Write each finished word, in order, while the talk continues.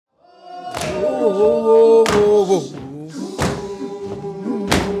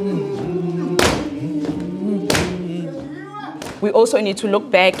We also need to look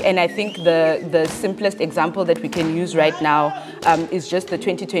back, and I think the simplest example that we can use right now is just the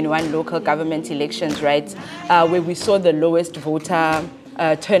 2021 local government elections, right, where we saw the lowest voter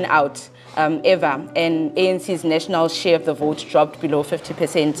turnout ever, and ANC's national share of the vote dropped below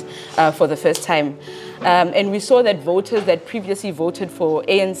 50% for the first time. And we saw that voters that previously voted for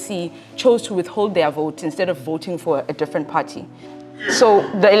ANC chose to withhold their vote instead of voting for a different party. So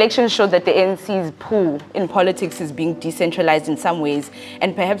the elections showed that the ANC's pool in politics is being decentralized in some ways,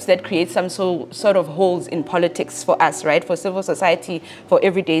 and perhaps that creates some sort of holes in politics for us, right? For civil society, for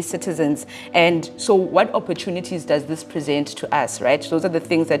everyday citizens. And so what opportunities does this present to us, right? Those are the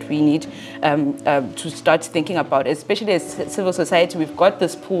things that we need to start thinking about, especially as civil society. We've got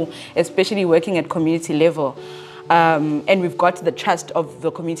this pool, especially working at community level, and we've got the trust of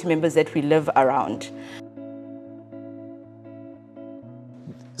the community members that we live around.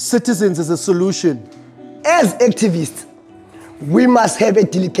 Citizens is a solution. As activists, we must have a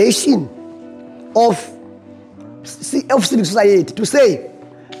delegation of civil society to say,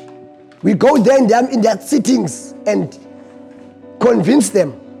 we go there in their sittings and convince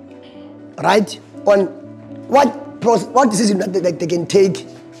them, right, on what decision that they can take,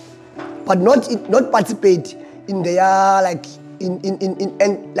 but not participate in their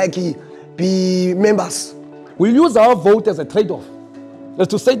be members. We use our vote as a trade-off. Is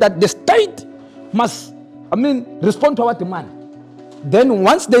to say that the state must, respond to our demand. Then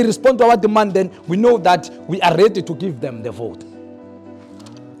once they respond to our demand, then we know that we are ready to give them the vote.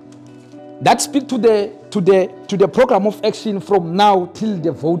 That speaks to the program of action from now till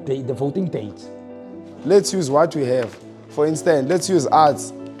the vote day, the voting date. Let's use what we have. For instance, let's use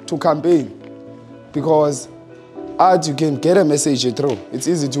arts to campaign, because art, you can get a message through. It's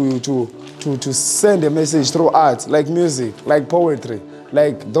easy to send a message through art, like music, like poetry,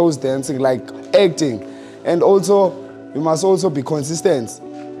 like those dancing, like acting. And also, we must also be consistent.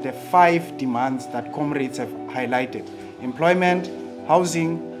 The 5 demands that comrades have highlighted: employment,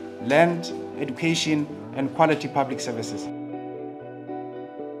 housing, land, education, and quality public services.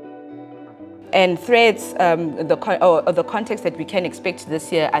 And threats, the context that we can expect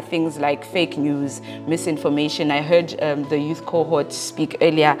this year are things like fake news, misinformation. I heard the youth cohort speak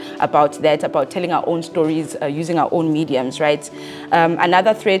earlier about that, about telling our own stories, using our own mediums, right?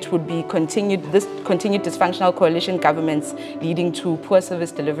 Another threat would be continued dysfunctional coalition governments leading to poor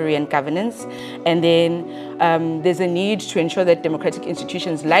service delivery and governance. And then there's a need to ensure that democratic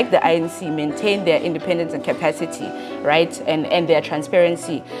institutions like the INC maintain their independence and capacity, right? And their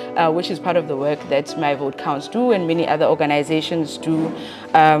transparency, which is part of the work that My Vote Counts do and many other organizations do.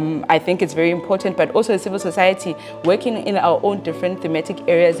 I think it's very important, but also civil society working in our own different thematic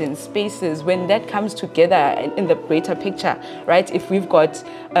areas and spaces, when that comes together in the greater picture, right? If we've got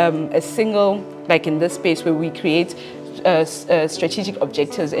a single, like in this space where we create strategic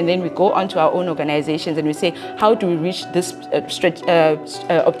objectives, and then we go onto our own organizations and we say, how do we reach this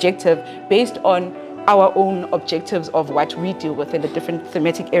objective based on our own objectives of what we deal with in the different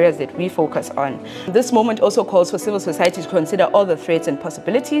thematic areas that we focus on. This moment also calls for civil society to consider all the threats and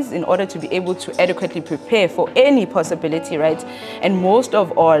possibilities in order to be able to adequately prepare for any possibility, right? And most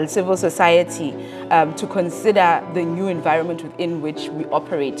of all, civil society to consider the new environment within which we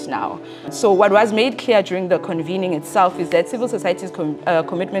operate now. So what was made clear during the convening itself is that civil society's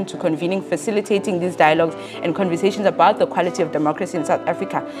commitment to convening, facilitating these dialogues and conversations about the quality of democracy in South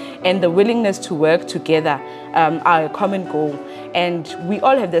Africa, and the willingness to work together are a common goal. And we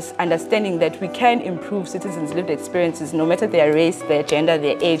all have this understanding that we can improve citizens' lived experiences no matter their race, their gender,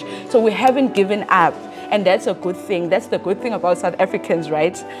 their age. So we haven't given up. And that's a good thing. That's the good thing about South Africans,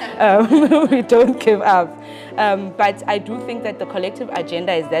 right? We don't give up. But I do think that the collective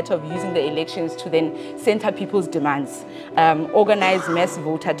agenda is that of using the elections to then center people's demands, organize mass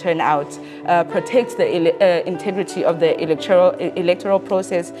voter turnout, protect the integrity of the electoral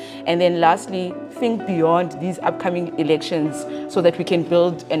process, and then lastly, think beyond these upcoming elections so that we can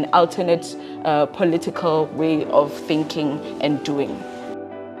build an alternate political way of thinking and doing.